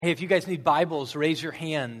Hey, if you guys need Bibles, raise your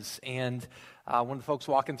hands, and one of the folks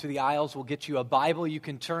walking through the aisles will get you a Bible. You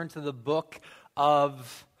can turn to the book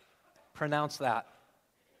of, pronounce that.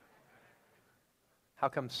 How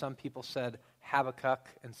come some people said Habakkuk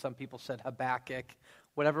and some people said Habakkuk?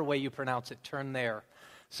 Whatever way you pronounce it, turn there.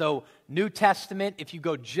 So, New Testament, if you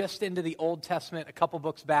go just into the Old Testament, a couple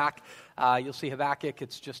books back, you'll see Habakkuk.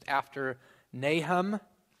 It's just after Nahum.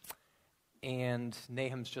 And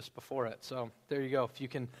Nahum's just before it. So there you go. If you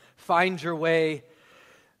can find your way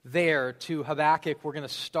there to Habakkuk, we're going to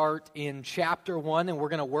start in chapter 1, and we're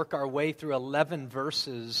going to work our way through 11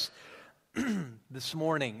 verses this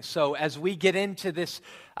morning. So as we get into this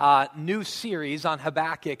new series on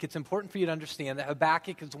Habakkuk, it's important for you to understand that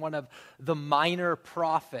Habakkuk is one of the minor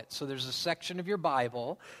prophets. So there's a section of your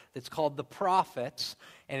Bible that's called the prophets,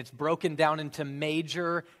 and it's broken down into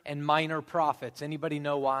major and minor prophets. Anybody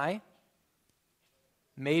know why?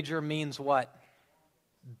 Major means what?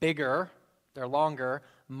 Bigger. They're longer.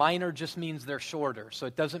 Minor just means they're shorter. So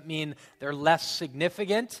it doesn't mean they're less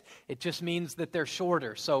significant. It just means that they're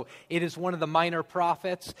shorter. So it is one of the minor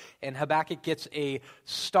prophets, and Habakkuk gets a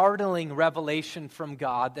startling revelation from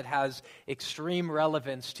God that has extreme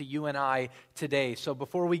relevance to you and I today. So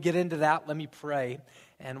before we get into that, let me pray,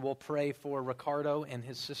 and we'll pray for Ricardo and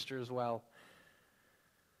his sister as well.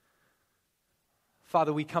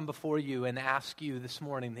 Father, we come before you and ask you this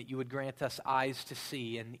morning that you would grant us eyes to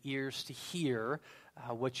see and ears to hear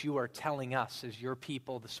what you are telling us as your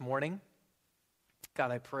people this morning.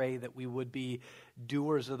 God, I pray that we would be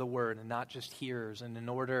doers of the word and not just hearers. And in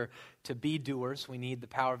order to be doers, we need the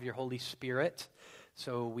power of your Holy Spirit.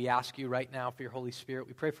 So we ask you right now for your Holy Spirit.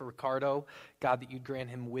 We pray for Ricardo, God, that you'd grant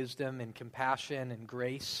him wisdom and compassion and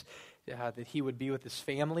grace, that he would be with his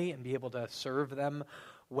family and be able to serve them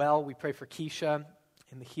well. We pray for Keisha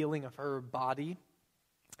and the healing of her body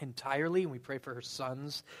entirely. And we pray for her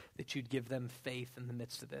sons, that you'd give them faith in the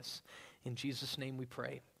midst of this. In Jesus' name we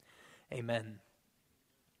pray. Amen.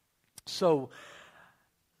 So,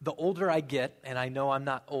 the older I get, and I know I'm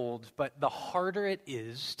not old, but the harder it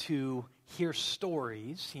is to hear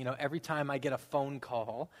stories. You know, every time I get a phone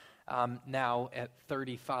call, now at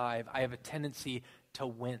 35, I have a tendency to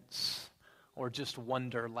wince or just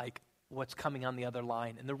wonder, like, what's coming on the other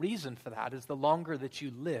line. And the reason for that is the longer that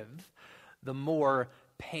you live, the more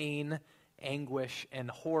pain, anguish,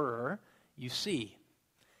 and horror you see.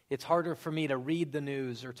 It's harder for me to read the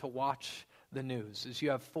news or to watch the news. As you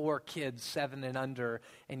have 4 kids, 7 and under,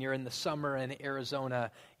 and you're in the summer in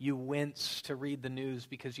Arizona, you wince to read the news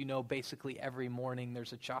because you know basically every morning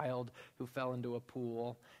there's a child who fell into a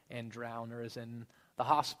pool and drowned or is in the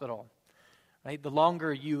hospital. Right? The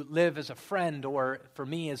longer you live as a friend, or for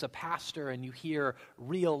me as a pastor, and you hear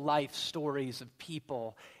real life stories of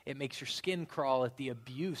people, it makes your skin crawl at the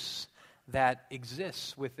abuse that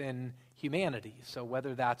exists within humanity. So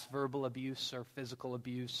whether that's verbal abuse or physical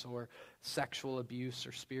abuse or sexual abuse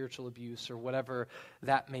or spiritual abuse or whatever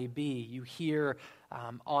that may be, you hear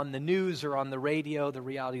on the news or on the radio the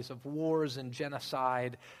realities of wars and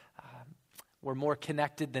genocide. We're more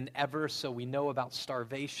connected than ever, so we know about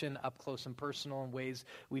starvation up close and personal in ways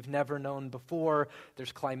we've never known before.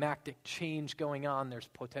 There's climactic change going on. There's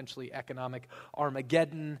potentially economic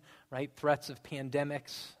Armageddon, right? Threats of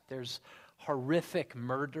pandemics. There's horrific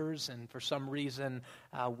murders, and for some reason,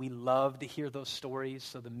 we love to hear those stories,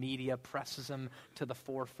 so the media presses them to the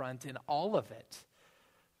forefront. And all of it,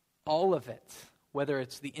 whether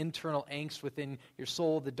it's the internal angst within your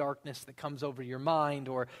soul, the darkness that comes over your mind,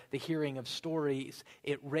 or the hearing of stories,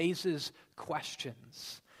 it raises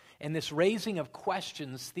questions. And this raising of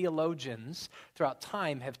questions, theologians throughout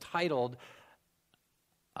time have titled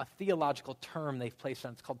a theological term they've placed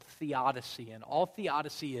on. It's called theodicy. And all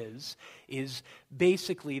theodicy is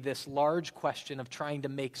basically this large question of trying to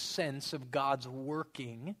make sense of God's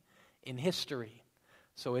working in history.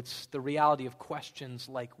 So it's the reality of questions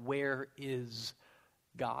like, where is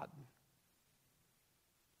God?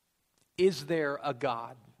 Is there a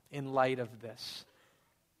God in light of this?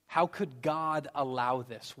 How could God allow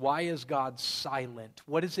this? Why is God silent?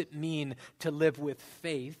 What does it mean to live with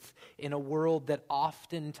faith in a world that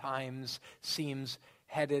oftentimes seems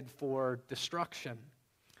headed for destruction?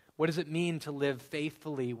 What does it mean to live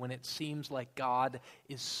faithfully when it seems like God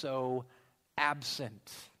is so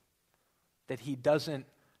absent, that he doesn't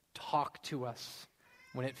talk to us,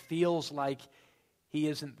 when it feels like he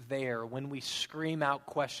isn't there, when we scream out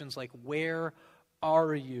questions like, where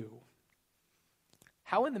are you?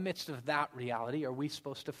 How in the midst of that reality are we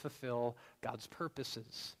supposed to fulfill God's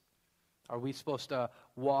purposes? Are we supposed to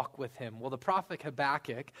walk with him? Well, the prophet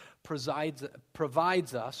Habakkuk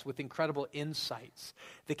provides us with incredible insights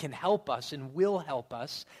that can help us and will help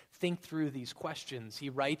us think through these questions.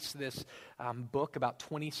 He writes this book about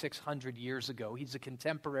 2,600 years ago. He's a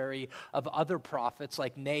contemporary of other prophets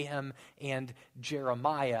like Nahum and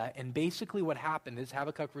Jeremiah. And basically what happened is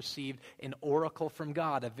Habakkuk received an oracle from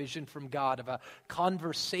God, a vision from God of a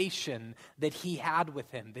conversation that he had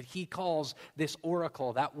with him, that he calls this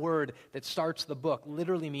oracle. That word that starts the book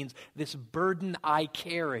literally means this burden I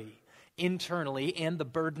carry internally and the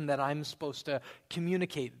burden that I'm supposed to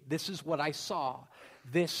communicate. This is what I saw.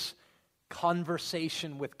 This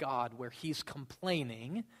conversation with God where he's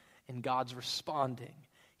complaining and God's responding.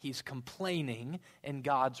 He's complaining and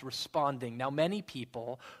God's responding. Now, many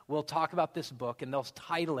people will talk about this book and they'll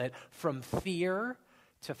title it From Fear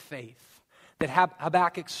to Faith. That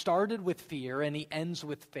Habakkuk started with fear and he ends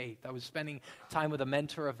with faith. I was spending time with a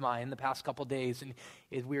mentor of mine the past couple days, and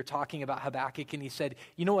we were talking about Habakkuk, and he said,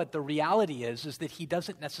 you know what the reality is that he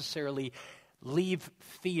doesn't necessarily leave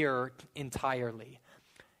fear entirely.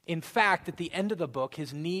 In fact, at the end of the book,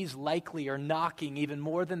 his knees likely are knocking even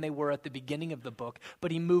more than they were at the beginning of the book,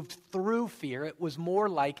 but he moved through fear. It was more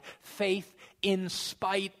like faith in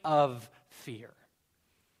spite of fear.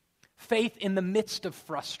 Faith in the midst of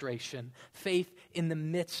frustration. Faith in the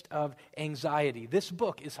midst of anxiety. This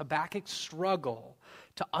book is Habakkuk's struggle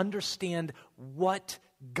to understand what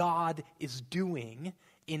God is doing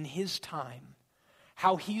in his time,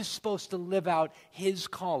 how he's supposed to live out his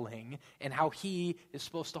calling, and how he is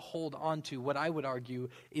supposed to hold on to what I would argue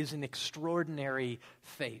is an extraordinary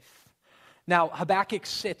faith. Now, Habakkuk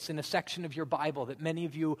sits in a section of your Bible that many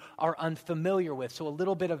of you are unfamiliar with, so a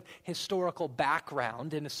little bit of historical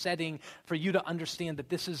background in a setting for you to understand that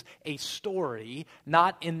this is a story,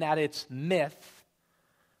 not in that it's myth,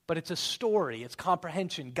 but it's a story, it's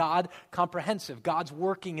comprehension, comprehensive. God's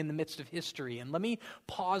working in the midst of history. And let me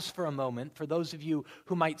pause for a moment for those of you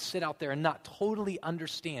who might sit out there and not totally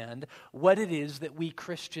understand what it is that we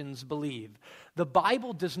Christians believe. The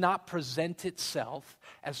Bible does not present itself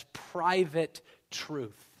as private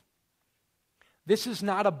truth. This is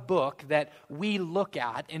not a book that we look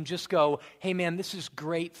at and just go, hey man, this is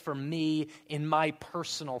great for me in my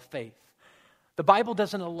personal faith. The Bible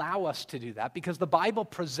doesn't allow us to do that because the Bible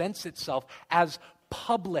presents itself as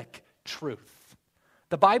public truth.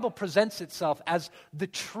 The Bible presents itself as the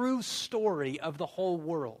true story of the whole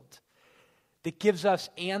world that gives us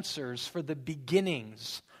answers for the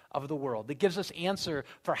beginnings of the world, that gives us answer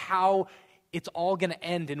for how it's all going to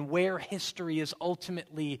end and where history is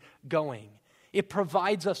ultimately going. It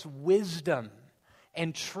provides us wisdom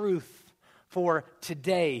and truth for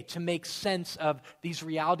today to make sense of these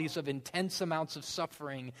realities of intense amounts of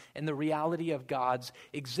suffering and the reality of God's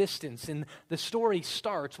existence. And the story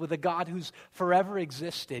starts with a God who's forever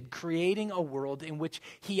existed, creating a world in which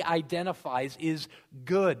he identifies is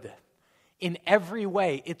good. In every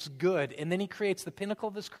way, it's good. And then he creates the pinnacle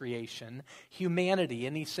of his creation, humanity,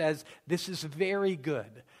 and he says, this is very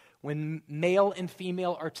good. When male and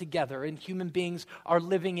female are together and human beings are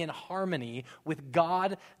living in harmony with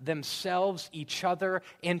God, themselves, each other,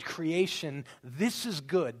 and creation, this is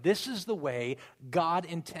good. This is the way God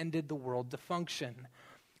intended the world to function.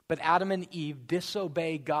 But Adam and Eve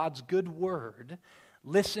disobey God's good word,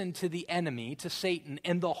 listen to the enemy, to Satan,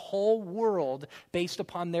 and the whole world, based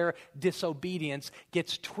upon their disobedience,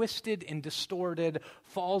 gets twisted and distorted,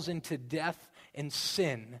 falls into death and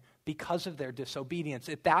sin because of their disobedience.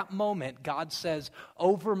 At that moment, God says,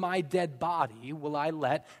 over my dead body will I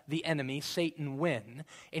let the enemy, Satan, win.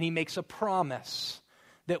 And he makes a promise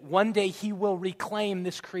that one day he will reclaim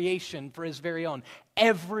this creation for his very own.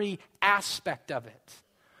 Every aspect of it.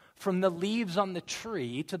 From the leaves on the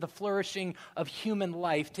tree to the flourishing of human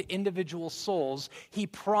life to individual souls, he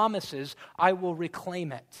promises, I will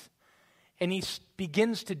reclaim it. And he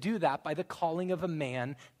begins to do that by the calling of a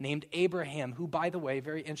man named Abraham, who, by the way,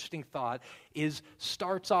 very interesting thought,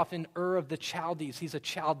 starts off in Ur of the Chaldees. He's a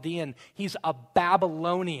Chaldean. He's a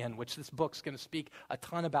Babylonian, which this book's going to speak a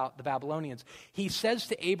ton about the Babylonians. He says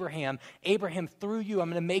to Abraham, Abraham, through you, I'm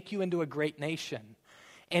going to make you into a great nation.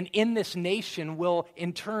 And in this nation will,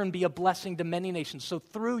 in turn, be a blessing to many nations. So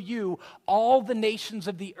through you, all the nations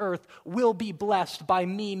of the earth will be blessed by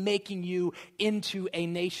me making you into a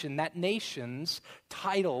nation. That nation's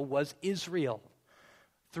title was Israel.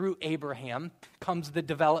 Through Abraham comes the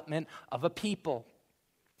development of a people.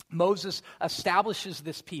 Moses establishes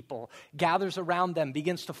this people, gathers around them,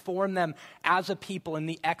 begins to form them as a people in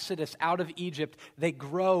the Exodus out of Egypt. They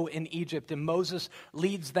grow in Egypt, and Moses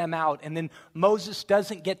leads them out. And then Moses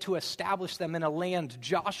doesn't get to establish them in a land.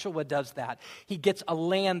 Joshua does that. He gets a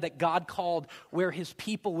land that God called where his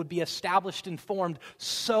people would be established and formed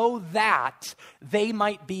so that they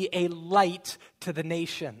might be a light to the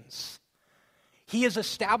nations. He is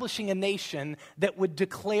establishing a nation that would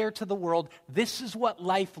declare to the world, this is what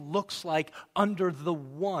life looks like under the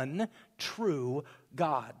one true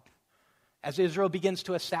God. As Israel begins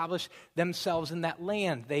to establish themselves in that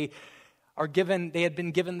land, they had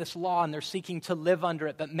been given this law and they're seeking to live under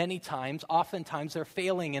it, but oftentimes they're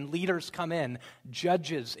failing and leaders come in,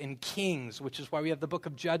 judges and kings, which is why we have the book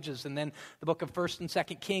of Judges and then the book of 1st and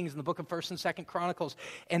 2nd Kings and the book of 1st and 2nd Chronicles.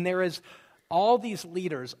 And there is all these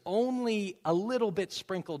leaders, only a little bit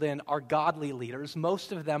sprinkled in, are godly leaders.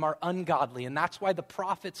 Most of them are ungodly, and that's why the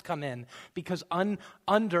prophets come in, because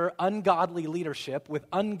under ungodly leadership, with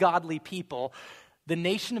ungodly people, the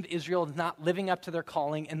nation of Israel is not living up to their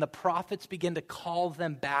calling, and the prophets begin to call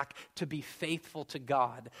them back to be faithful to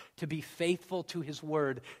God, to be faithful to his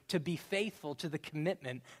word, to be faithful to the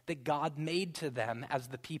commitment that God made to them as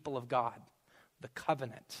the people of God, the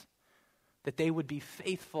covenant, that they would be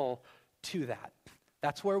faithful to that.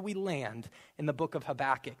 That's where we land in the book of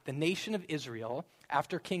Habakkuk. The nation of Israel,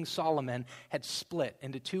 after King Solomon, had split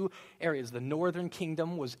into two areas. The northern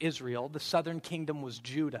kingdom was Israel. The southern kingdom was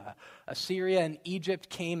Judah. Assyria and Egypt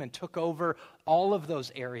came and took over all of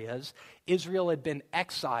those areas. Israel had been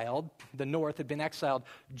exiled. The north had been exiled.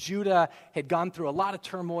 Judah had gone through a lot of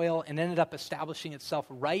turmoil and ended up establishing itself.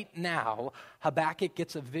 Right now, Habakkuk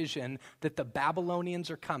gets a vision that the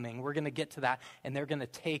Babylonians are coming. We're going to get to that, and they're going to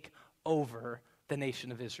take over the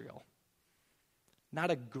nation of Israel. Not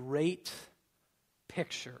a great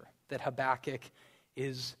picture that Habakkuk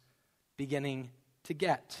is beginning to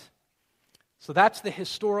get. So that's the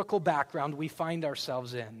historical background we find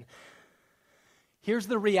ourselves in. Here's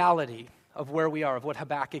the reality of where we are, of what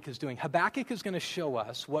Habakkuk is doing. Habakkuk is going to show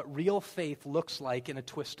us what real faith looks like in a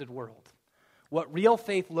twisted world. What real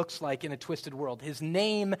faith looks like in a twisted world. His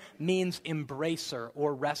name means embracer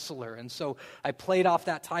or wrestler. And so I played off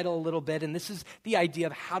that title a little bit, and this is the idea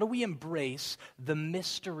of how do we embrace the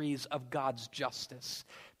mysteries of God's justice?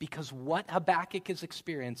 Because what Habakkuk is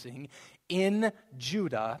experiencing in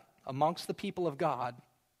Judah, amongst the people of God,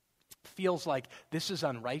 feels like this is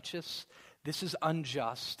unrighteous, this is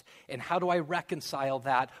unjust, and how do I reconcile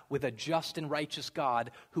that with a just and righteous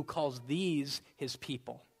God who calls these his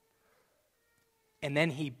people? And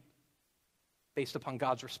then he, based upon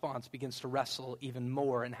God's response, begins to wrestle even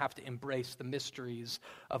more and have to embrace the mysteries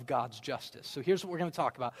of God's justice. So here's what we're going to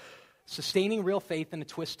talk about. Sustaining real faith in a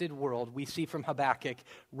twisted world, we see from Habakkuk,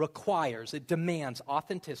 it demands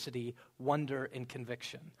authenticity, wonder, and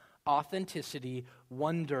conviction. Authenticity,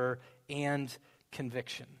 wonder, and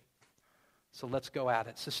conviction. So let's go at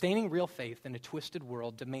it. Sustaining real faith in a twisted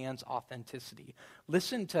world demands authenticity.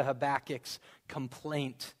 Listen to Habakkuk's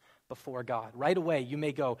complaint before God. Right away, you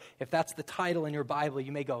may go, if that's the title in your Bible,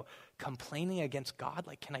 you may go, complaining against God?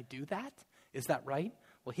 Like, can I do that? Is that right?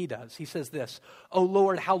 Well, he does. He says this, "O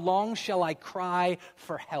Lord, how long shall I cry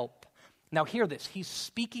for help?" Now hear this. He's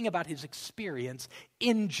speaking about his experience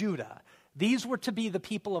in Judah. These were to be the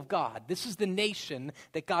people of God. This is the nation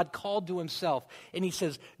that God called to himself. And he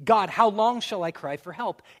says, God, how long shall I cry for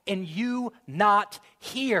help? And you not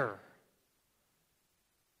hear?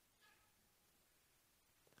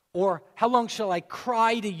 Or how long shall I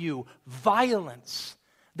cry to you? Violence.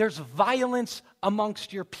 There's violence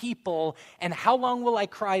amongst your people. And how long will I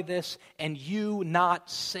cry this and you not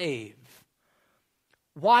save?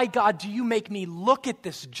 Why, God, do you make me look at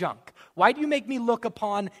this junk? Why do you make me look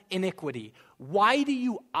upon iniquity? Why do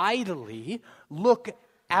you idly look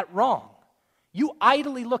at wrong? You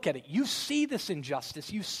idly look at it. You see this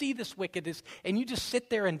injustice. You see this wickedness. And you just sit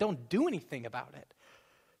there and don't do anything about it.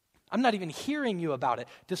 I'm not even hearing you about it.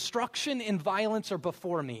 Destruction and violence are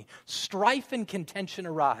before me. Strife and contention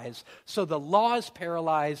arise. So the law is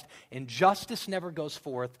paralyzed and justice never goes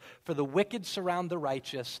forth. For the wicked surround the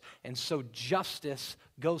righteous, and so justice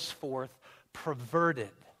goes forth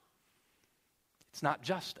perverted. It's not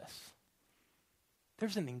justice.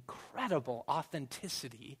 There's an incredible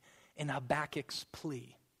authenticity in Habakkuk's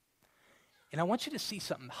plea. And I want you to see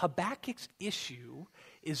something. Habakkuk's issue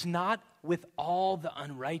is not with all the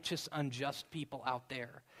unrighteous, unjust people out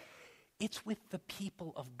there. It's with the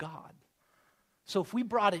people of God. So if we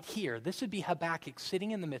brought it here, this would be Habakkuk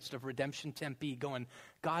sitting in the midst of Redemption Tempe going,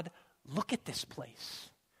 God, look at this place.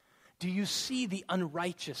 Do you see the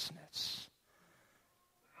unrighteousness?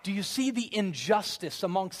 Do you see the injustice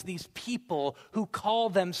amongst these people who call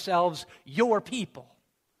themselves your people?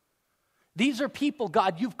 These are people,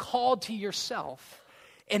 God, you've called to yourself,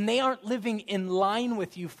 and they aren't living in line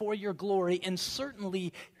with you for your glory, and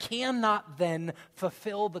certainly cannot then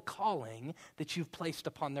fulfill the calling that you've placed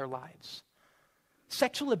upon their lives.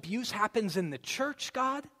 Sexual abuse happens in the church,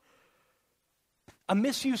 God. A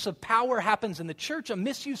misuse of power happens in the church. A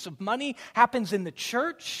misuse of money happens in the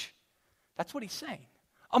church. That's what he's saying.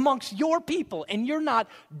 Amongst your people, and you're not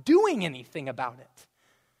doing anything about it.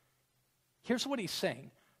 Here's what he's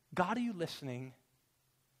saying. God, are you listening?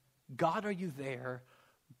 God, are you there?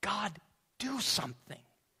 God, do something.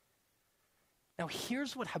 Now,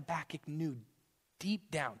 here's what Habakkuk knew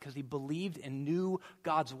deep down, because he believed and knew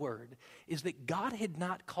God's word, is that God had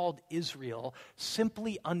not called Israel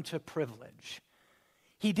simply unto privilege.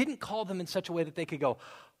 He didn't call them in such a way that they could go,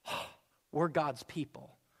 oh, we're God's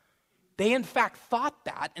people. They, in fact, thought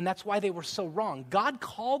that, and that's why they were so wrong. God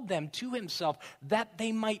called them to himself that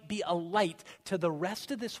they might be a light to the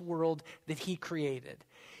rest of this world that he created.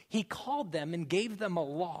 He called them and gave them a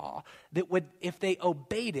law that would, if they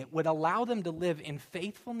obeyed it, would allow them to live in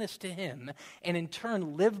faithfulness to him and in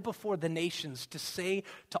turn live before the nations to say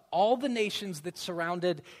to all the nations that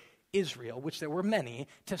surrounded Israel, which there were many,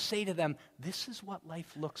 to say to them, this is what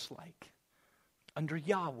life looks like under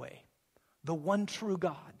Yahweh, the one true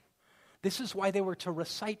God. This is why they were to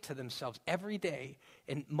recite to themselves every day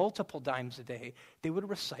and multiple times a day. They would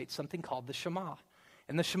recite something called the Shema.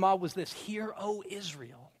 And the Shema was this: Hear, O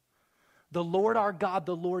Israel, the Lord our God,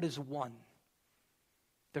 the Lord is one.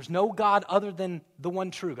 There's no God other than the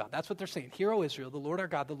one true God. That's what they're saying. Hear, O Israel, the Lord our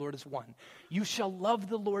God, the Lord is one. You shall love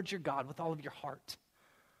the Lord your God with all of your heart,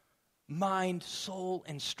 mind, soul,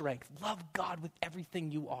 and strength. Love God with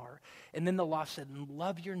everything you are. And then the law said, and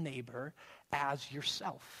love your neighbor as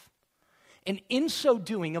yourself. And in so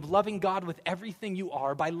doing, of loving God with everything you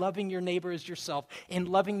are, by loving your neighbor as yourself, and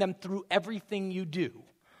loving them through everything you do,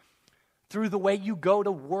 through the way you go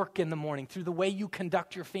to work in the morning, through the way you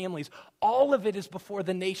conduct your families, all of it is before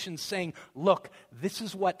the nations saying, look, this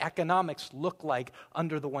is what economics look like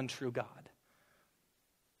under the one true God.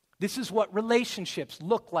 This is what relationships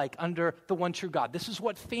look like under the one true God. This is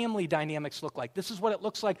what family dynamics look like. This is what it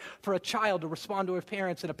looks like for a child to respond to his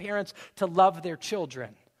parents and a parents to love their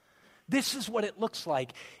children. This is what it looks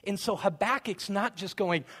like. And so Habakkuk's not just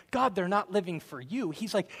going, God, they're not living for you.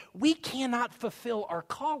 He's like, we cannot fulfill our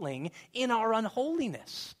calling in our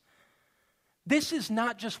unholiness. This is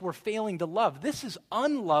not just we're failing to love. This is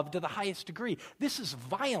unlove to the highest degree. This is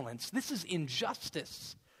violence. This is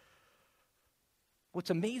injustice. What's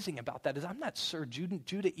amazing about that is I'm not sure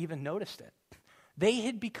Judah even noticed it. They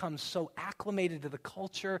had become so acclimated to the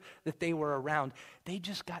culture that they were around, they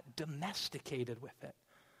just got domesticated with it.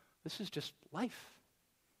 This is just life.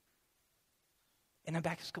 And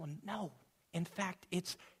Habakkuk's going, no. In fact,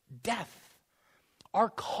 it's death. Our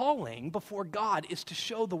calling before God is to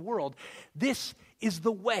show the world this is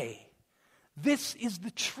the way. This is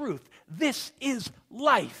the truth. This is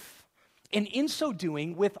life. And in so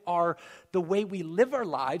doing, with the way we live our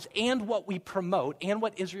lives and what we promote and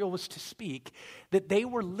what Israel was to speak, that they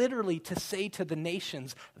were literally to say to the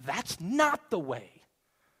nations, that's not the way.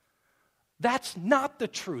 That's not the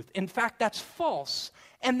truth. In fact, that's false,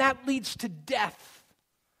 and that leads to death.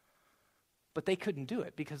 But they couldn't do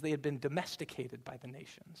it because they had been domesticated by the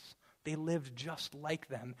nations. They lived just like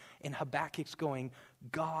them. And Habakkuk's going,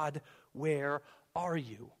 God, where are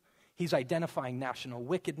you? He's identifying national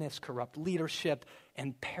wickedness, corrupt leadership,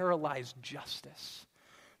 and paralyzed justice.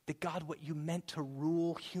 That God, what you meant to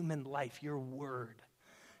rule human life, your word,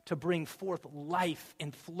 to bring forth life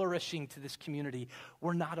and flourishing to this community,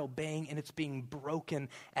 we're not obeying, and it's being broken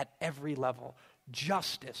at every level.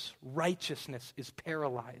 Justice, righteousness is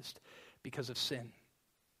paralyzed because of sin.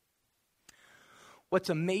 What's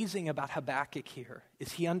amazing about Habakkuk here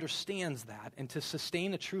is he understands that, and to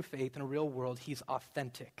sustain a true faith in a real world, he's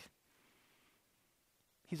authentic.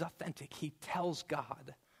 He's authentic. He tells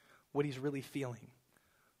God what he's really feeling,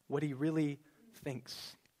 what he really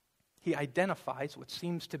thinks. He identifies what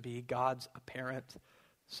seems to be God's apparent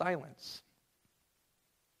silence.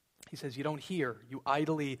 He says, you don't hear, you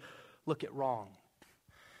idly look at wrong.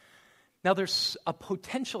 Now, there's a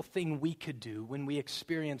potential thing we could do when we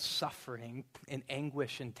experience suffering and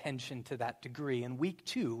anguish and tension to that degree, and we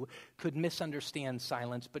too could misunderstand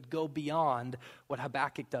silence, but go beyond what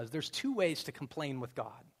Habakkuk does. There's two ways to complain with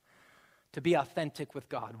God, to be authentic with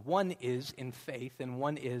God. One is in faith, and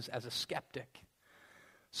one is as a skeptic.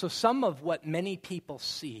 So some of what many people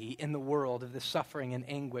see in the world of this suffering and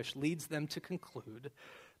anguish leads them to conclude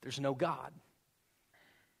there's no God.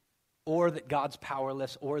 or that God's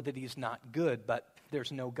powerless, or that he's not good, but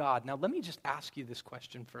there's no God. Now, let me just ask you this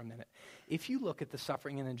question for a minute. If you look at the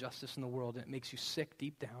suffering and injustice in the world, and it makes you sick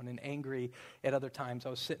deep down and angry at other times. I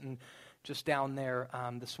was sitting just down there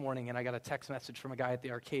this morning, and I got a text message from a guy at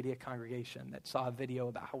the Arcadia congregation that saw a video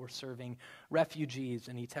about how we're serving refugees,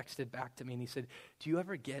 and he texted back to me, and he said, do you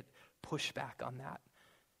ever get pushback on that?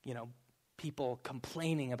 You know, people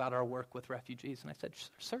complaining about our work with refugees. And I said,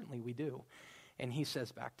 certainly we do. And he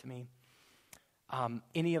says back to me,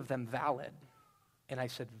 any of them valid? And I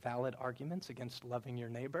said, valid arguments against loving your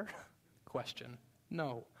neighbor? Question,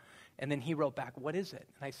 no. And then he wrote back, what is it?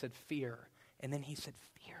 And I said, fear. And then he said,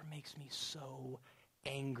 fear makes me so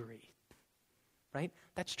angry, right?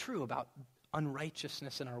 That's true about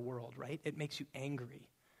unrighteousness in our world, right? It makes you angry.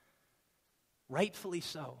 Rightfully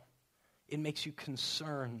so. It makes you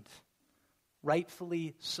concerned.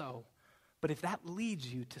 Rightfully so. But if that leads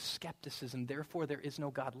you to skepticism, therefore there is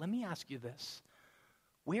no God, let me ask you this.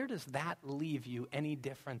 Where does that leave you any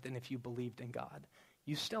different than if you believed in God?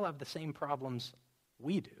 You still have the same problems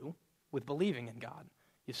we do with believing in God.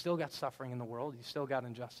 You still got suffering in the world. You still got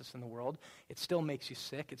injustice in the world. It still makes you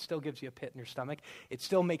sick. It still gives you a pit in your stomach. It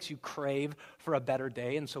still makes you crave for a better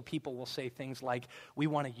day. And so people will say things like, we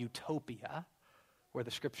want a utopia, where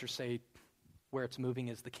the scriptures say where it's moving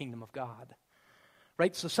is the kingdom of God.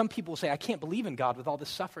 Right? So some people say, I can't believe in God with all this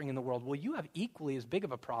suffering in the world. Well, you have equally as big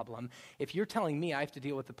of a problem. If you're telling me I have to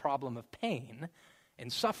deal with the problem of pain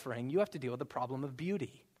and suffering, you have to deal with the problem of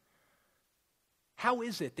beauty. How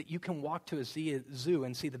is it that you can walk to a zoo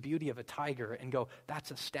and see the beauty of a tiger and go, that's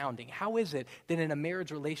astounding? How is it that in a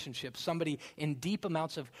marriage relationship, somebody in deep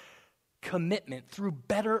amounts of commitment, through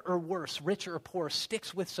better or worse, rich or poor,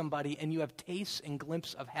 sticks with somebody and you have tastes and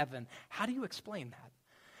glimpses of heaven? How do you explain that?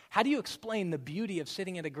 How do you explain the beauty of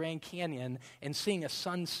sitting at a Grand Canyon and seeing a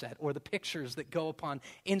sunset, or the pictures that go up on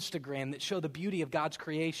Instagram that show the beauty of God's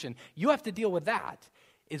creation? You have to deal with that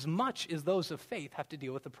as much as those of faith have to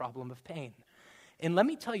deal with the problem of pain. And let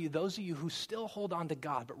me tell you, those of you who still hold on to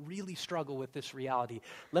God but really struggle with this reality,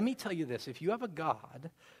 let me tell you this. If you have a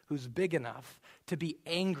God who's big enough to be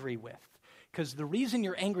angry with, because the reason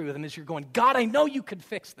you're angry with him is you're going, God, I know you could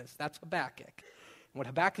fix this. That's Habakkuk. And what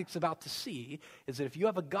Habakkuk's about to see is that if you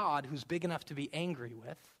have a God who's big enough to be angry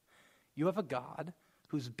with, you have a God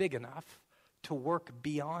who's big enough to work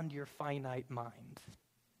beyond your finite mind,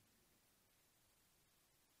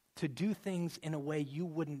 to do things in a way you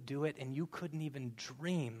wouldn't do it, and you couldn't even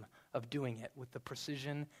dream of doing it with the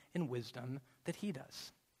precision and wisdom that he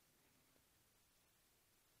does.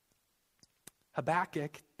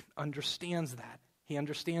 Habakkuk understands that. He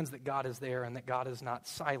understands that God is there and that God is not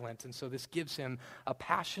silent. And so this gives him a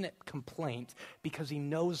passionate complaint because he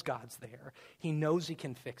knows God's there. He knows he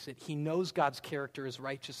can fix it. He knows God's character is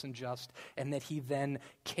righteous and just, and that he then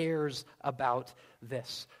cares about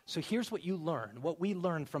this. So here's what you learn, what we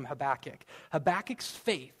learn from Habakkuk. Habakkuk's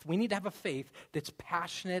faith, we need to have a faith that's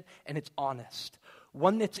passionate and it's honest.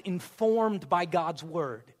 One that's informed by God's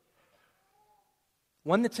word.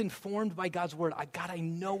 One that's informed by God's word. God, I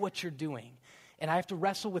know what you're doing. And I have to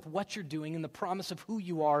wrestle with what you're doing and the promise of who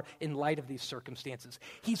you are in light of these circumstances.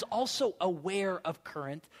 He's also aware of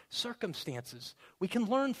current circumstances. We can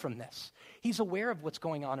learn from this. He's aware of what's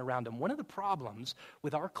going on around him. One of the problems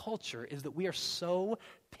with our culture is that we are so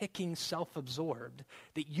picking self-absorbed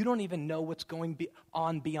that you don't even know what's going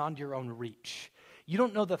on beyond your own reach. You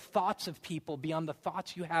don't know the thoughts of people beyond the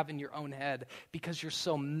thoughts you have in your own head because you're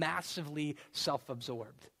so massively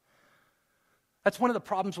self-absorbed. That's one of the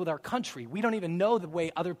problems with our country. We don't even know the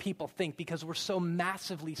way other people think because we're so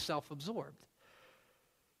massively self-absorbed.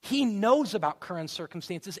 He knows about current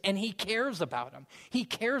circumstances and he cares about them. He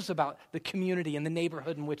cares about the community and the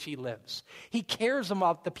neighborhood in which he lives. He cares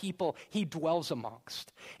about the people he dwells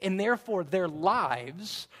amongst. And therefore, their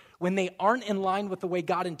lives, when they aren't in line with the way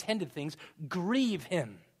God intended things, grieve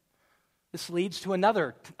him. This leads to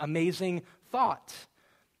another amazing thought.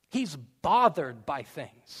 He's bothered by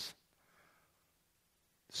things.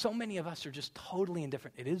 So many of us are just totally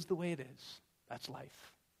indifferent. It is the way it is. That's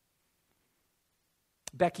life.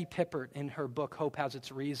 Becky Pippert, in her book, Hope Has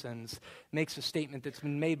Its Reasons, makes a statement that's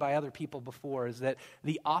been made by other people before, is that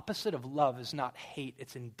the opposite of love is not hate,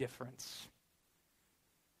 it's indifference.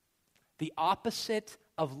 The opposite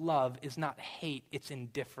of love is not hate, it's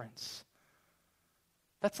indifference.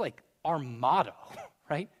 That's like our motto,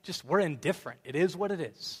 right? Just we're indifferent. It is what it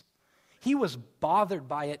is. He was bothered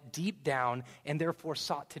by it deep down and therefore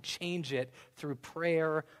sought to change it through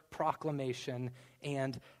prayer, proclamation,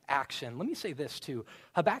 and action. Let me say this too.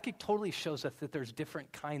 Habakkuk totally shows us that there's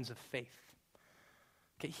different kinds of faith.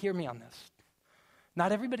 Okay, hear me on this.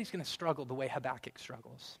 Not everybody's going to struggle the way Habakkuk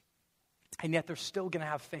struggles. and yet they're still going to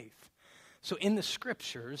have faith. So in the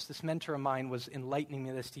scriptures, this mentor of mine was enlightening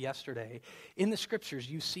me this yesterday. In the scriptures,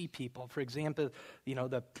 you see people, for example,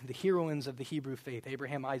 the heroines of the Hebrew faith,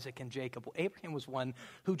 Abraham, Isaac, and Jacob. Well, Abraham was one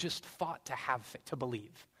who just fought to have faith, to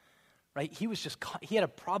believe, right? He had a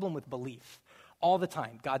problem with belief all the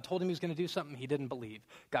time. God told him he was going to do something, he didn't believe.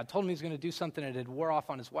 God told him he was going to do something, and it wore off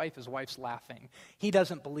on his wife's laughing. He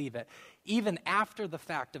doesn't believe it. Even after the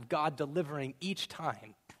fact of God delivering each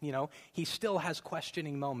time, he still has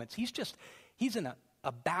questioning moments. He's in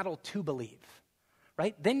a battle to believe,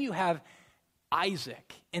 right? Then you have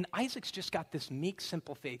Isaac, and Isaac's just got this meek,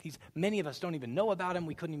 simple faith. Many of us don't even know about him.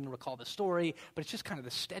 We couldn't even recall the story, but it's just kind of the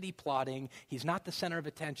steady plodding. He's not the center of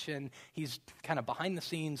attention. He's kind of behind the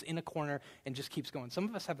scenes in a corner and just keeps going. Some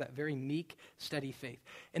of us have that very meek, steady faith.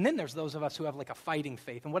 And then there's those of us who have like a fighting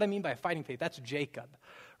faith. And what I mean by a fighting faith, that's Jacob,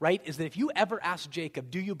 right? Is that if you ever ask Jacob,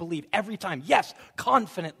 do you believe? Every time, yes,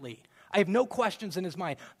 confidently. I have no questions in his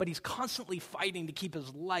mind, but he's constantly fighting to keep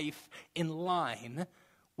his life in line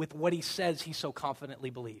with what he says he so confidently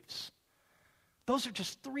believes. Those are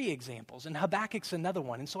just 3 examples, and Habakkuk's another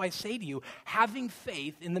one. And so I say to you, having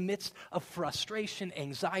faith in the midst of frustration,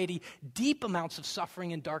 anxiety, deep amounts of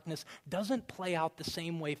suffering and darkness doesn't play out the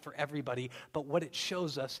same way for everybody, but what it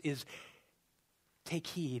shows us is take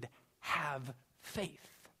heed, have faith.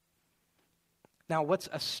 Now, what's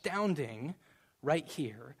astounding right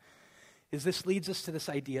here is this leads us to this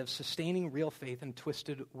idea of sustaining real faith in a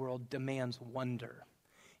twisted world demands wonder.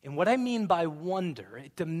 And what I mean by wonder,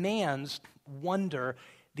 it demands wonder,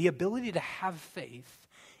 the ability to have faith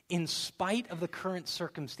in spite of the current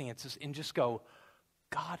circumstances and just go,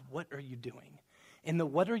 God, what are you doing? And the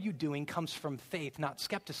what are you doing comes from faith, not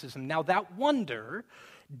skepticism. Now that wonder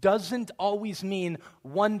doesn't always mean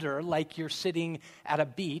wonder like you're sitting at a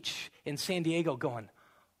beach in San Diego going,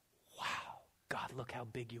 wow, God, look how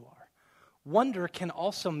big you are. Wonder can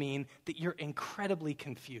also mean that you're incredibly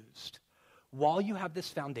confused while you have this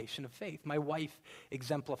foundation of faith. My wife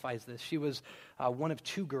exemplifies this. She was one of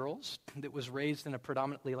 2 girls that was raised in a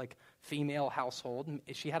predominantly female household. And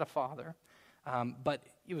she had a father, but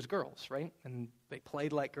it was girls, right? And they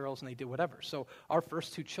played like girls and they did whatever. So our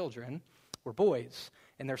first 2 children were boys,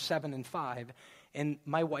 and they're 7 and 5. And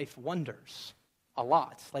my wife wonders a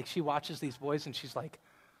lot. She watches these boys and she's like,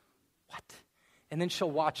 what? And then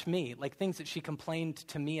she'll watch me, things that she complained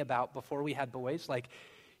to me about before we had boys,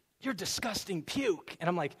 you're disgusting, puke. And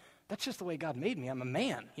I'm like, that's just the way God made me. I'm a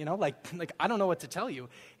man, I don't know what to tell you.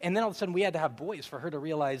 And then all of a sudden we had to have boys for her to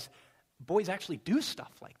realize boys actually do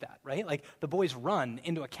stuff like that, right? The boys run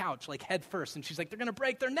into a couch, head first. And she's like, they're going to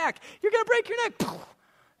break their neck. You're going to break your neck.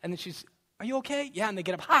 And then she's, are you okay? Yeah, and they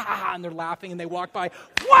get up, ha, ha, ha, and they're laughing, and they walk by,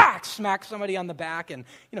 whack, smack somebody on the back, and,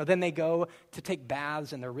 then they go to take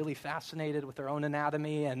baths, and they're really fascinated with their own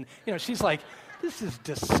anatomy, and, she's like, this is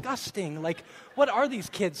disgusting. What are these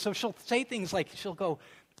kids? So she'll say things she'll go,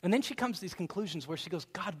 and then she comes to these conclusions where she goes,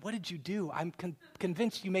 God, what did you do? I'm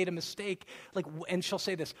convinced you made a mistake. And she'll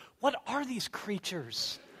say this, what are these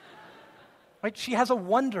creatures? Right? She has a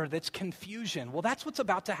wonder that's confusion. Well, that's what's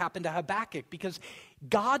about to happen to Habakkuk, because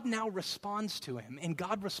God now responds to him, and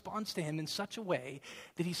God responds to him in such a way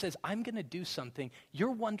that he says, I'm going to do something.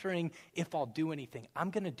 You're wondering if I'll do anything.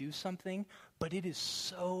 I'm going to do something, but it is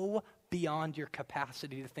so beyond your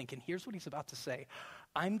capacity to think. And here's what he's about to say.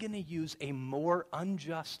 I'm going to use a more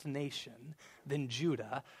unjust nation than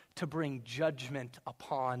Judah to bring judgment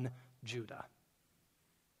upon Judah.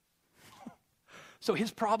 So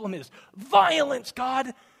his problem is violence,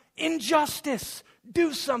 God, injustice,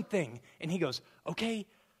 do something. And he goes, okay,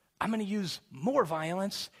 I'm going to use more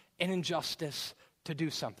violence and injustice to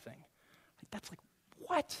do something. That's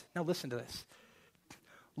what? Now listen to this.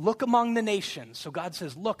 Look among the nations. So God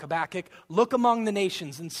says, look, Habakkuk, look among the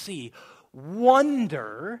nations and see.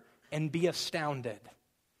 Wonder and be astounded.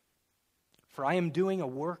 For I am doing a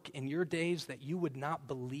work in your days that you would not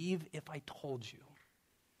believe if I told you.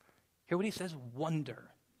 Hear what he says, wonder,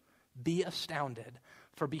 be astounded,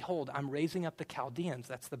 for behold, I'm raising up the Chaldeans,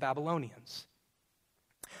 that's the Babylonians,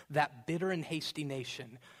 that bitter and hasty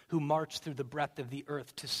nation who march through the breadth of the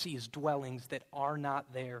earth to seize dwellings that are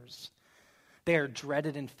not theirs. They are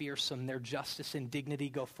dreaded and fearsome. Their justice and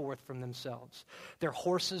dignity go forth from themselves. Their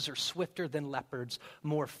horses are swifter than leopards,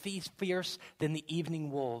 more fierce than the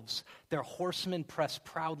evening wolves. Their horsemen press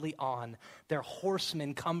proudly on. Their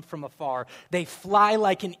horsemen come from afar. They fly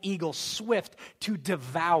like an eagle, swift to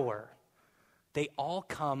devour. They all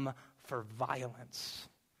come for violence.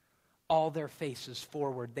 All their faces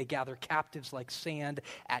forward. They gather captives like sand.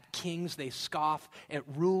 At kings they scoff. At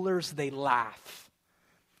rulers they laugh.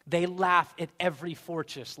 They laugh at every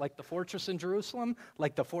fortress, like the fortress in Jerusalem,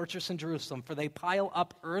 for they pile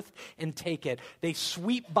up earth and take it. They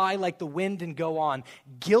sweep by like the wind and go on.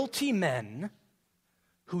 Guilty men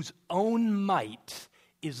whose own might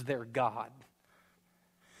is their God.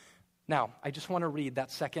 Now, I just want to read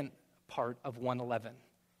that second part of 111.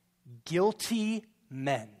 Guilty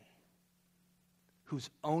men whose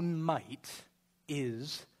own might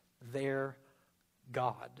is their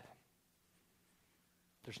God.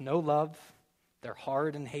 There's no love. They're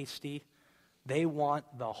hard and hasty. They want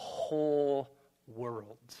the whole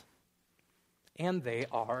world. And they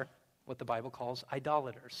are what the Bible calls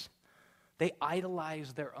idolaters. They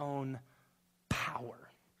idolize their own power.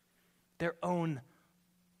 Their own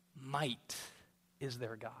might is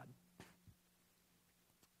their God.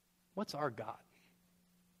 What's our God?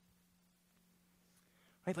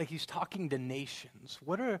 Right? Like he's talking to nations.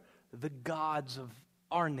 What are the gods of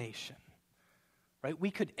our nation? Right?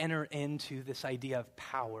 We could enter into this idea of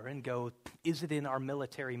power and go, is it in our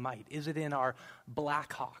military might? Is it in our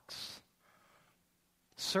Blackhawks?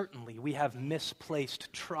 Certainly, we have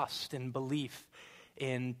misplaced trust and belief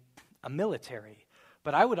in a military.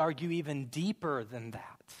 But I would argue even deeper than that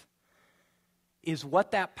is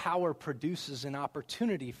what that power produces an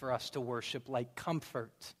opportunity for us to worship, like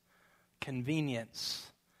comfort,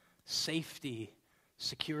 convenience, safety,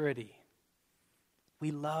 security.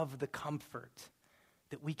 We love the comfort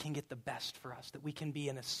that we can get the best for us, that we can be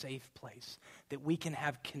in a safe place, that we can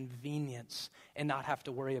have convenience and not have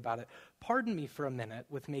to worry about it. Pardon me for a minute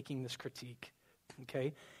with making this critique,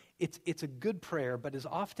 okay? It's a good prayer, but as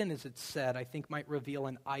often as it's said, I think might reveal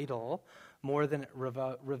an idol more than it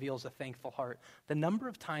reveals a thankful heart. The number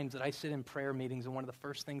of times that I sit in prayer meetings and one of the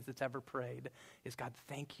first things that's ever prayed is, God,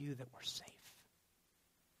 thank you that we're safe.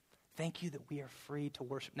 Thank you that we are free to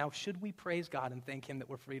worship. Now, should we praise God and thank him that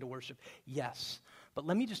we're free to worship? Yes. But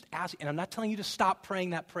let me just ask, and I'm not telling you to stop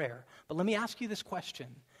praying that prayer, but let me ask you this question.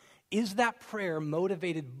 Is that prayer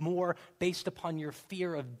motivated more based upon your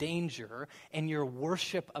fear of danger and your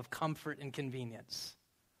worship of comfort and convenience?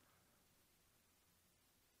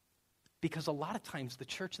 Because a lot of times the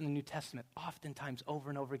church in the New Testament, oftentimes over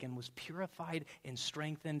and over again, was purified and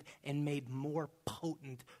strengthened and made more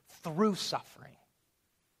potent through suffering.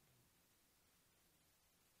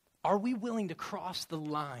 Are we willing to cross the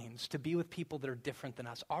lines to be with people that are different than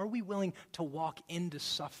us? Are we willing to walk into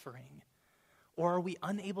suffering? Or are we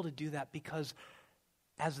unable to do that because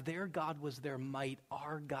as their God was their might,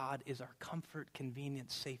 our God is our comfort,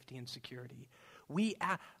 convenience, safety, and security? We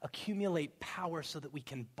accumulate power so that we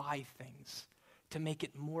can buy things to make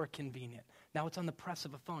it more convenient. Now it's on the press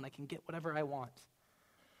of a phone. I can get whatever I want.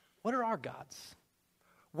 What are our gods?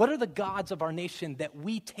 What are the gods of our nation that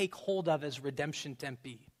we take hold of as redemption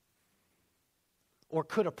tempi? Or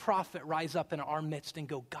could a prophet rise up in our midst and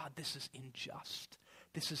go, God, this is unjust.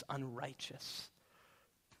 This is unrighteous.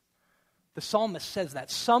 The psalmist says that.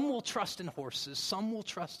 Some will trust in horses, some will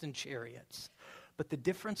trust in chariots. But the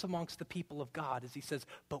difference amongst the people of God is he says,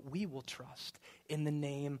 but we will trust in the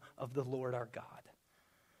name of the Lord our God.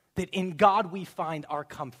 That in God we find our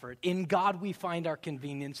comfort, in God we find our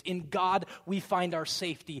convenience, in God we find our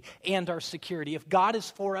safety and our security. If God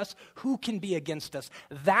is for us, who can be against us?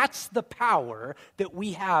 That's the power that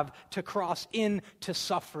we have to cross into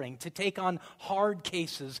suffering, to take on hard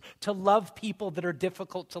cases, to love people that are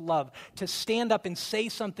difficult to love, to stand up and say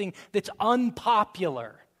something that's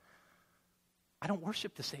unpopular. I don't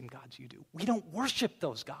worship the same gods you do. We don't worship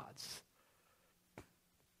those gods.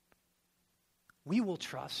 We will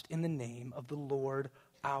trust in the name of the Lord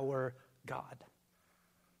our God.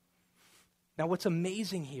 Now, what's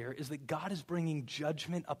amazing here is that God is bringing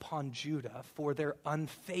judgment upon Judah for their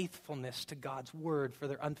unfaithfulness to God's word, for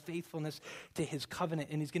their unfaithfulness to his covenant,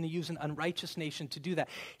 and he's going to use an unrighteous nation to do that.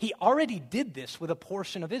 He already did this with a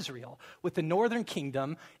portion of Israel. With the northern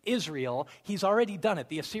kingdom, Israel, he's already done it.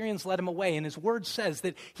 The Assyrians led him away, and his word says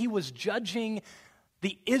that he was judging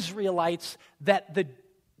the Israelites that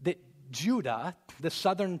Judah, the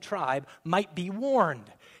southern tribe, might be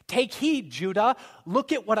warned. Take heed, Judah.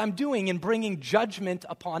 Look at what I'm doing in bringing judgment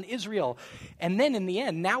upon Israel. And then in the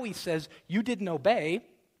end, now he says, you didn't obey,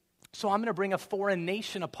 so I'm going to bring a foreign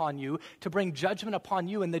nation upon you to bring judgment upon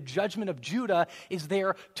you. And the judgment of Judah is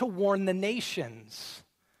there to warn the nations.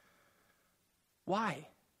 Why?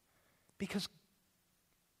 Because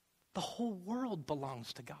the whole world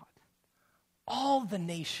belongs to God. All the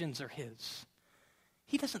nations are his.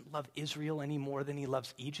 He doesn't love Israel any more than he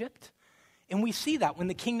loves Egypt. And we see that when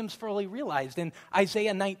the kingdom's fully realized. In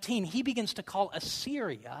Isaiah 19, he begins to call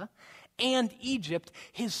Assyria and Egypt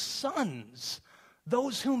his sons,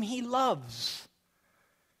 those whom he loves.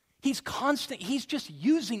 He's just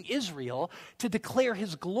using Israel to declare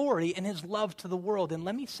his glory and his love to the world. And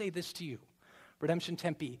let me say this to you, Redemption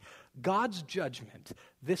Tempe, God's judgment,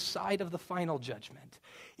 this side of the final judgment,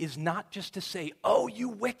 is not just to say, oh, you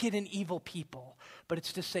wicked and evil people, but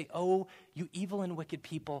it's to say, oh, you evil and wicked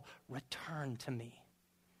people, return to me.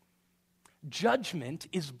 Judgment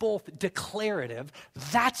is both declarative,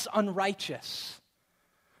 that's unrighteous.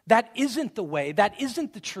 That isn't the way, that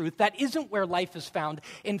isn't the truth, that isn't where life is found.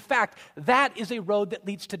 In fact, that is a road that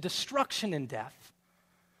leads to destruction and death.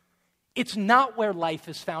 It's not where life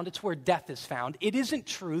is found, it's where death is found. It isn't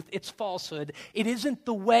truth, it's falsehood. It isn't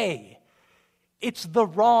the way. It's the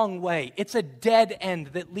wrong way. It's a dead end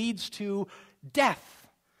that leads to death.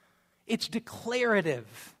 It's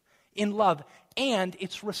declarative in love, and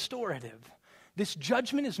it's restorative. This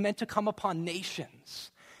judgment is meant to come upon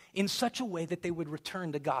nations in such a way that they would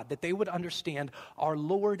return to God, that they would understand our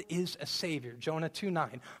Lord is a Savior. Jonah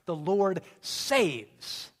 2:9, the Lord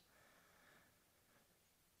saves.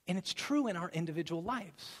 And it's true in our individual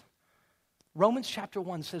lives. Romans chapter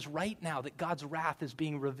 1 says right now that God's wrath is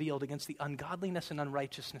being revealed against the ungodliness and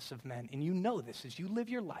unrighteousness of men. And you know this as you live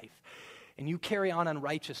your life and you carry on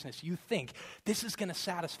unrighteousness. You think this is going to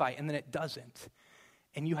satisfy, and then it doesn't.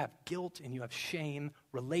 And you have guilt and you have shame.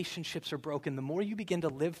 Relationships are broken. The more you begin to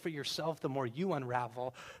live for yourself, the more you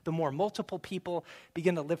unravel. The more multiple people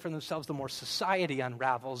begin to live for themselves, the more society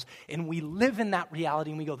unravels. And we live in that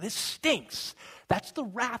reality and we go, this stinks. That's the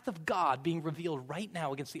wrath of God being revealed right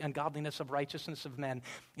now against the ungodliness of righteousness of men.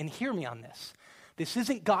 And hear me on this. This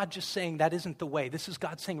isn't God just saying that isn't the way. This is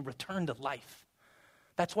God saying return to life.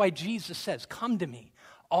 That's why Jesus says, come to me.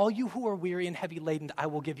 All you who are weary and heavy laden, I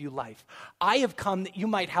will give you life. I have come that you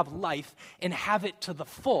might have life and have it to the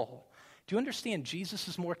full. Do you understand? Jesus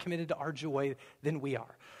is more committed to our joy than we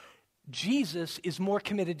are. Jesus is more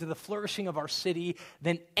committed to the flourishing of our city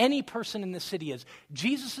than any person in the city is.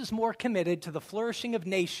 Jesus is more committed to the flourishing of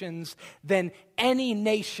nations than any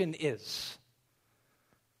nation is.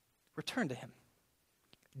 Return to him.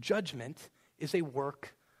 Judgment is a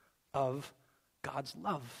work of God's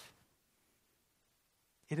love.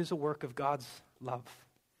 It is a work of God's love.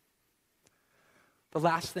 The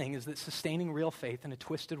last thing is that sustaining real faith in a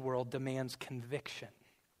twisted world demands conviction.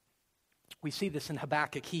 We see this in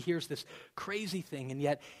Habakkuk. He hears this crazy thing, and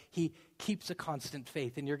yet he keeps a constant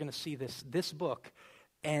faith. And you're going to see this. This book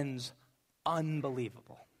ends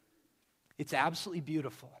unbelievable. It's absolutely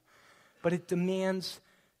beautiful, but it demands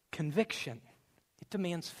conviction. It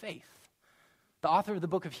demands faith. The author of the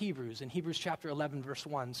book of Hebrews, in Hebrews chapter 11, verse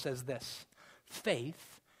 1, says this: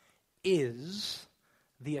 faith is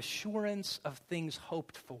the assurance of things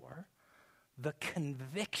hoped for, the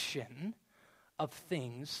conviction of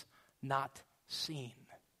things not seen.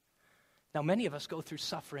 Now, many of us go through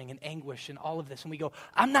suffering and anguish and all of this, and we go,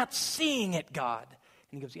 I'm not seeing it, God.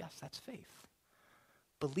 And he goes, yes, that's faith.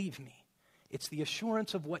 Believe me, it's the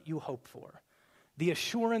assurance of what you hope for, the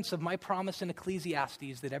assurance of my promise in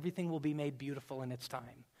Ecclesiastes that everything will be made beautiful in its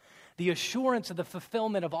time. The assurance of the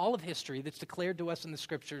fulfillment of all of history that's declared to us in the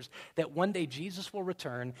scriptures that one day Jesus will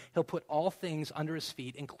return. He'll put all things under his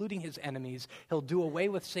feet, including his enemies. He'll do away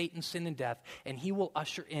with Satan, sin, and death, and he will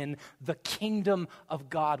usher in the kingdom of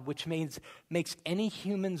God, which makes any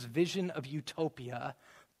human's vision of utopia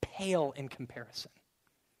pale in comparison.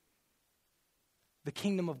 The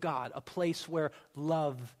kingdom of God, a place where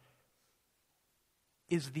love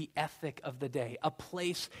is the ethic of the day, a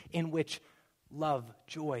place in which love,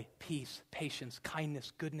 joy, peace, patience,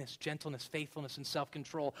 kindness, goodness, gentleness, faithfulness, and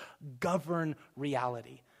self-control govern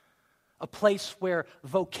reality. A place where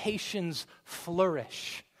vocations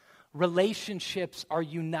flourish. Relationships are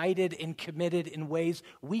united and committed in ways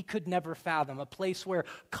we could never fathom. A place where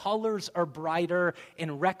colors are brighter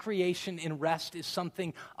and recreation and rest is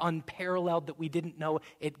something unparalleled that we didn't know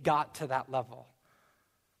it got to that level.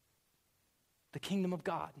 The kingdom of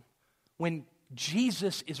God. When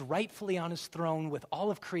Jesus is rightfully on his throne with all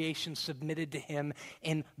of creation submitted to him,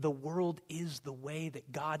 and the world is the way that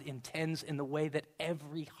God intends in the way that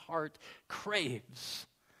every heart craves.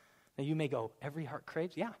 Now you may go, every heart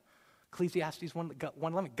craves? Yeah. Ecclesiastes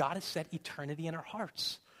 1:11, God has set eternity in our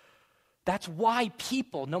hearts. That's why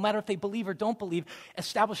people, no matter if they believe or don't believe,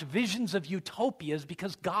 establish visions of utopias,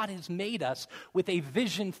 because God has made us with a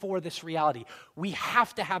vision for this reality. We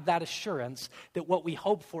have to have that assurance that what we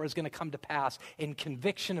hope for is going to come to pass in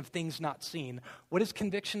conviction of things not seen. What is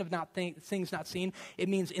conviction of things not seen? It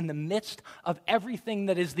means in the midst of everything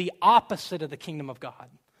that is the opposite of the kingdom of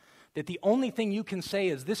God. That the only thing you can say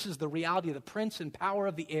is this is the reality of the prince and power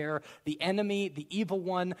of the air, the enemy, the evil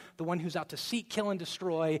one, the one who's out to seek, kill, and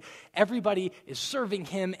destroy. Everybody is serving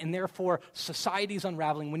him, and therefore society's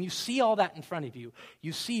unraveling. When you see all that in front of you,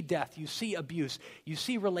 you see death, you see abuse, you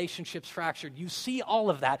see relationships fractured, you see all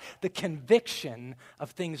of that, the conviction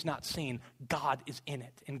of things not seen. God is in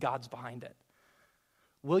it, and God's behind it.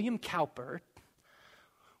 William Cowper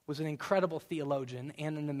was an incredible theologian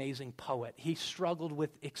and an amazing poet. He struggled with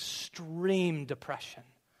extreme depression.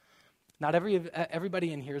 Not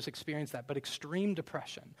everybody in here has experienced that, but extreme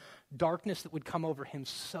depression. Darkness that would come over him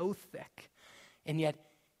so thick, and yet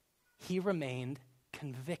he remained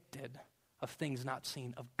convicted of things not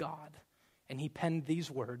seen, of God. And he penned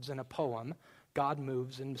these words in a poem, God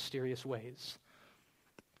Moves in Mysterious Ways.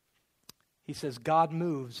 He says, God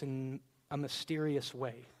moves in a mysterious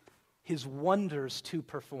way, his wonders to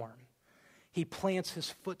perform. He plants his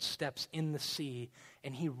footsteps in the sea,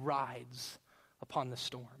 and he rides upon the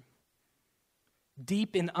storm.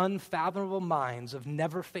 Deep in unfathomable minds of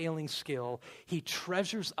never-failing skill, he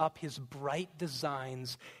treasures up his bright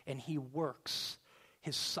designs, and he works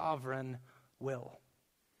his sovereign will.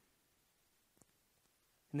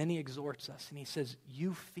 And then he exhorts us, and he says,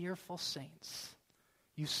 you fearful saints,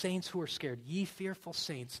 you saints who are scared, ye fearful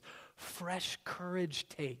saints, fresh courage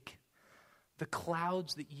take. The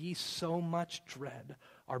clouds that ye so much dread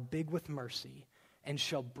are big with mercy and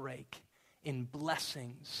shall break in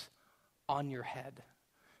blessings on your head.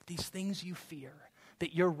 These things you fear,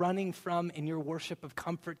 that you're running from in your worship of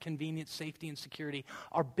comfort, convenience, safety, and security,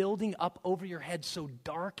 are building up over your head so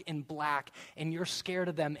dark and black, and you're scared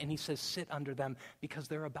of them, and he says, sit under them, because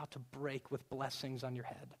they're about to break with blessings on your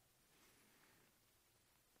head.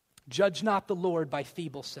 Judge not the Lord by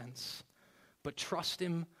feeble sense, but trust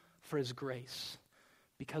him for his grace,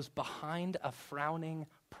 because behind a frowning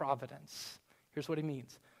providence, here's what he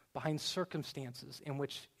means, behind circumstances in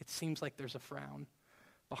which it seems like there's a frown,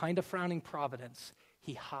 behind a frowning providence,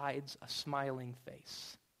 he hides a smiling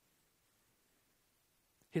face.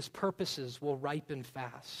 His purposes will ripen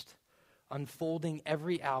fast, unfolding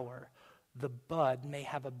every hour. The bud may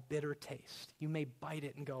have a bitter taste. You may bite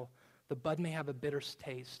it and go, the bud may have a bitter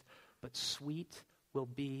taste, but sweet will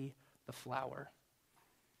be the flower.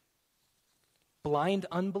 Blind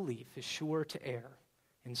unbelief is sure to err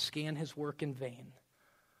and scan his work in vain.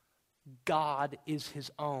 God is his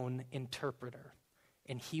own interpreter,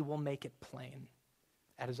 and he will make it plain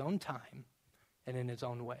at his own time and in his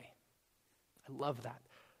own way. I love that.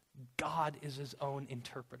 God is his own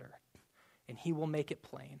interpreter, and he will make it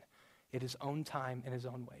plain at his own time and his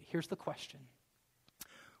own way. Here's the question.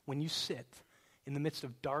 When you sit in the midst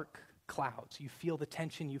of dark clouds, you feel the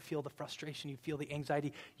tension, you feel the frustration, you feel the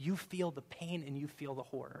anxiety, you feel the pain, and you feel the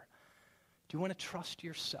horror. Do you want to trust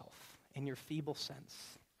yourself in your feeble sense?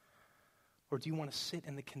 Or do you want to sit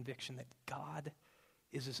in the conviction that God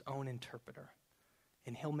is his own interpreter,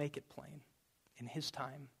 and he'll make it plain in his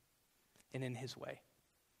time and in his way?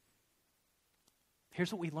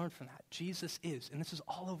 Here's what we learn from that. Jesus is, and this is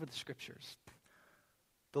all over the scriptures,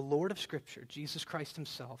 the Lord of Scripture, Jesus Christ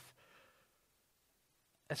himself,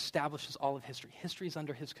 establishes all of history. History is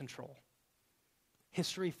under his control.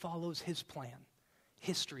 History follows his plan.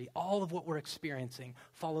 History, all of what we're experiencing,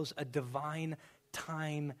 follows a divine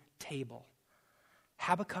timetable.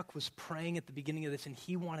 Habakkuk was praying at the beginning of this, and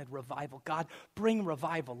he wanted revival. God, bring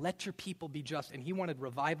revival. Let your people be just. And he wanted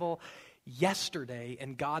revival yesterday,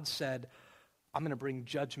 and God said, I'm going to bring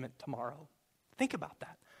judgment tomorrow. Think about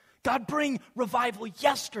that. God, bring revival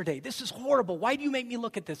yesterday. This is horrible. Why do you make me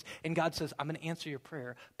look at this? And God says, I'm going to answer your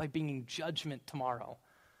prayer by bringing judgment tomorrow.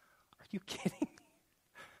 Are you kidding?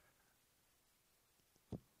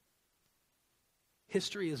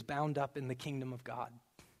 History is bound up in the kingdom of God.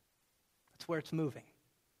 That's where it's moving.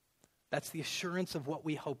 That's the assurance of what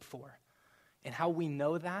we hope for. And how we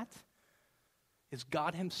know that is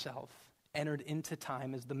God himself entered into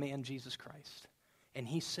time as the man Jesus Christ. And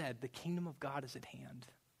he said, the kingdom of God is at hand.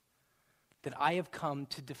 That I have come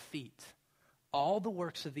to defeat all the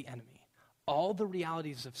works of the enemy, all the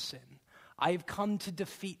realities of sin. I have come to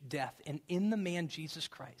defeat death. And in the man Jesus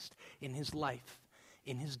Christ, in his life,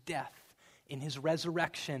 in his death, in his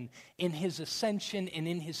resurrection, in his ascension, and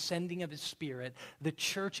in his sending of his Spirit, the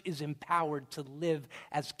church is empowered to live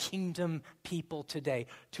as kingdom people today,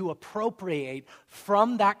 to appropriate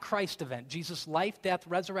from that Christ event, Jesus' life, death,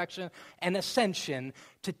 resurrection, and ascension,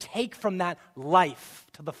 to take from that life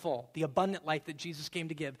to the full, the abundant life that Jesus came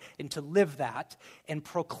to give, and to live that and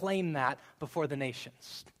proclaim that before the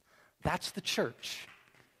nations. That's the church.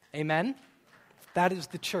 Amen? That is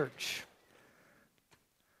the church.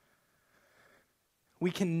 We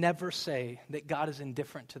can never say that God is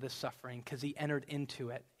indifferent to this suffering because he entered into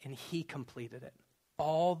it and he completed it.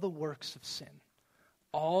 All the works of sin,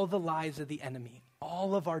 all the lies of the enemy,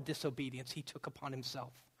 all of our disobedience he took upon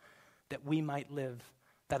himself that we might live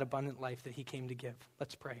that abundant life that he came to give.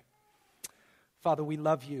 Let's pray. Father, we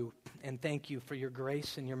love you and thank you for your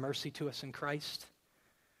grace and your mercy to us in Christ.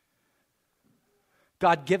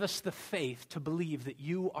 God, give us the faith to believe that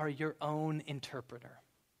you are your own interpreter.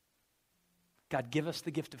 God, give us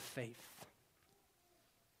the gift of faith.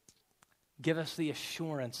 Give us the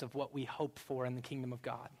assurance of what we hope for in the kingdom of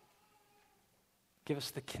God. Give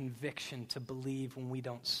us the conviction to believe when we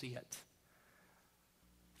don't see it.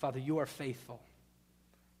 Father, you are faithful.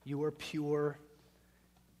 You are pure.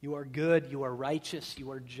 You are good. You are righteous. You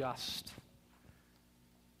are just.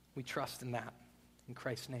 We trust in that. In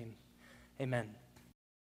Christ's name, amen.